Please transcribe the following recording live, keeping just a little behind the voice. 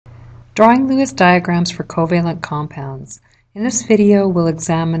Drawing Lewis diagrams for covalent compounds. In this video, we'll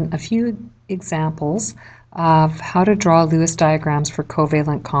examine a few examples of how to draw Lewis diagrams for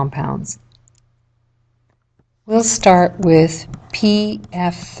covalent compounds. We'll start with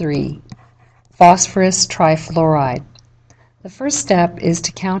PF3, phosphorus trifluoride. The first step is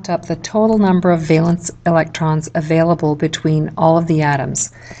to count up the total number of valence electrons available between all of the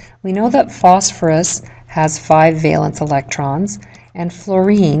atoms. We know that phosphorus has 5 valence electrons, and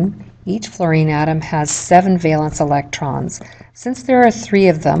fluorine, each fluorine atom has 7 valence electrons. Since there are 3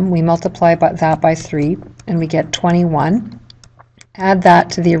 of them, we multiply that by 3 and we get 21. Add that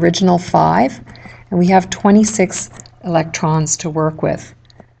to the original 5 and we have 26 electrons to work with.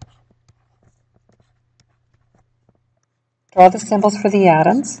 Draw the symbols for the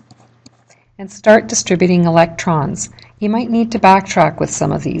atoms and start distributing electrons. You might need to backtrack with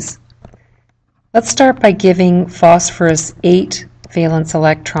some of these. Let's start by giving phosphorus 8 valence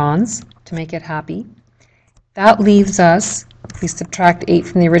electrons to make it happy. That leaves us, if we subtract 8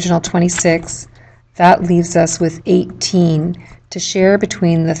 from the original 26, that leaves us with 18 to share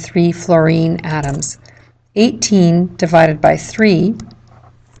between the 3 fluorine atoms. 18 divided by 3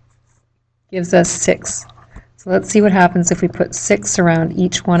 gives us 6. So let's see what happens if we put 6 around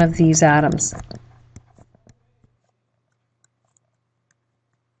each one of these atoms.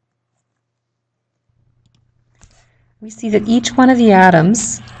 We see that each one of the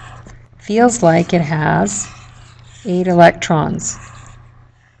atoms feels like it has 8 electrons.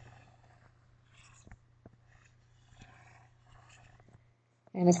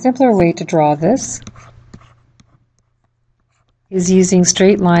 And a simpler way to draw this is using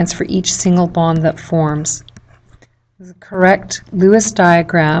straight lines for each single bond that forms. The correct Lewis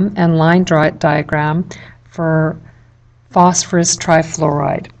diagram and line diagram for phosphorus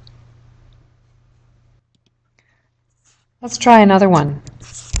trifluoride. Let's try another one.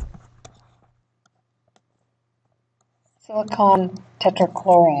 Silicon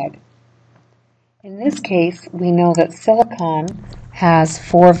tetrachloride. In this case, we know that silicon has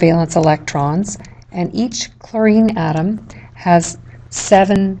 4 valence electrons, and each chlorine atom has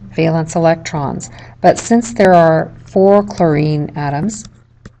 7 valence electrons. But since there are 4 chlorine atoms,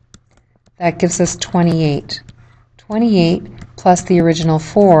 that gives us 28. 28 plus the original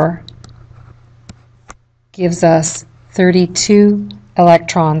 4 gives us 32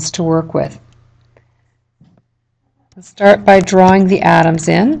 electrons to work with. Let's start by drawing the atoms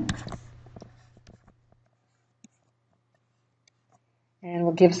in. And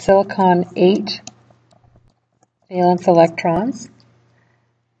we'll give silicon 8 valence electrons.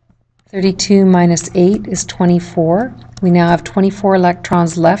 32 minus 8 is 24. We now have 24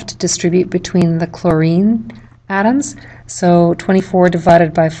 electrons left to distribute between the chlorine atoms. So 24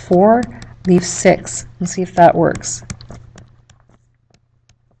 divided by 4 leaves 6. Let's see if that works.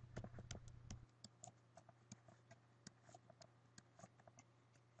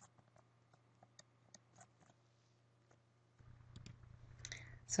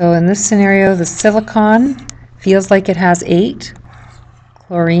 So in this scenario, the silicon feels like it has 8.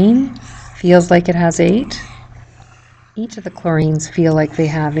 Chlorine feels like it has 8. Each of the chlorines feel like they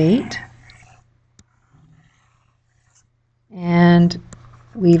have 8. And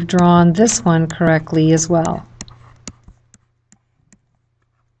we've drawn this one correctly as well.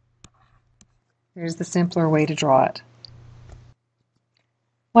 Here's the simpler way to draw it.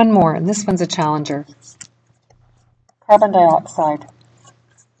 One more, and this one's a challenger. Carbon dioxide.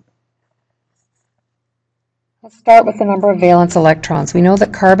 Let's start with the number of valence electrons. We know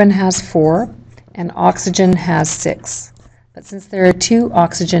that carbon has 4 and oxygen has 6. But since there are 2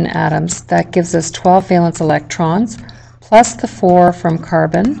 oxygen atoms, that gives us 12 valence electrons plus the 4 from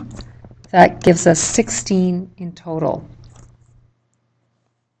carbon. That gives us 16 in total.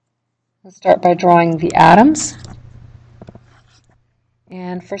 Let's start by drawing the atoms.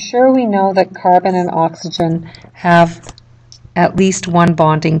 And for sure we know that carbon and oxygen have at least one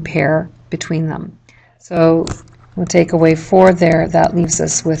bonding pair between them. So we'll take away 4 there. That leaves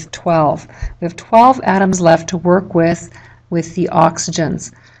us with 12. We have 12 atoms left to work with the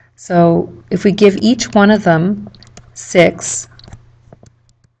oxygens. So if we give each one of them 6,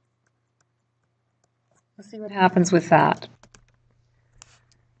 let's see what happens with that.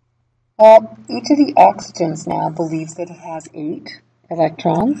 Well, each of the oxygens now believes that it has 8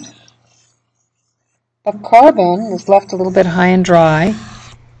 electrons. But carbon is left a little bit high and dry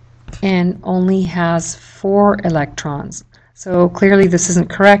and only has 4 electrons. So clearly this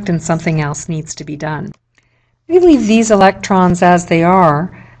isn't correct and something else needs to be done. We leave these electrons as they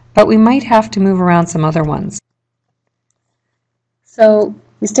are, but we might have to move around some other ones. So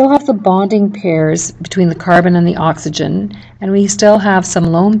We still have the bonding pairs between the carbon and the oxygen, and we still have some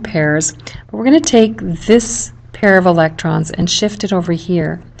lone pairs, but we're going to take this pair of electrons and shift it over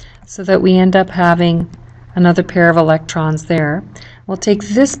here so that we end up having another pair of electrons there. We'll take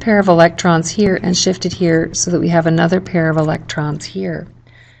this pair of electrons here and shift it here so that we have another pair of electrons here.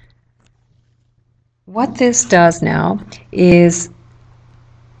 What this does now is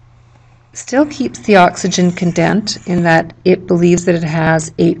still keeps the oxygen content in that it believes that it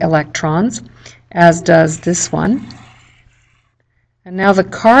has 8 electrons, as does this one. And now the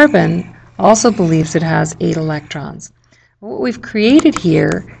carbon also believes it has 8 electrons. What we've created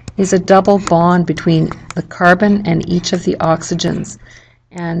here is a double bond between the carbon and each of the oxygens.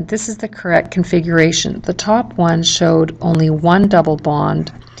 And this is the correct configuration. The top one showed only one double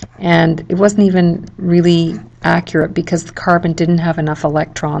bond, and it wasn't even really accurate because the carbon didn't have enough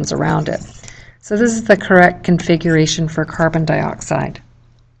electrons around it. So this is the correct configuration for carbon dioxide.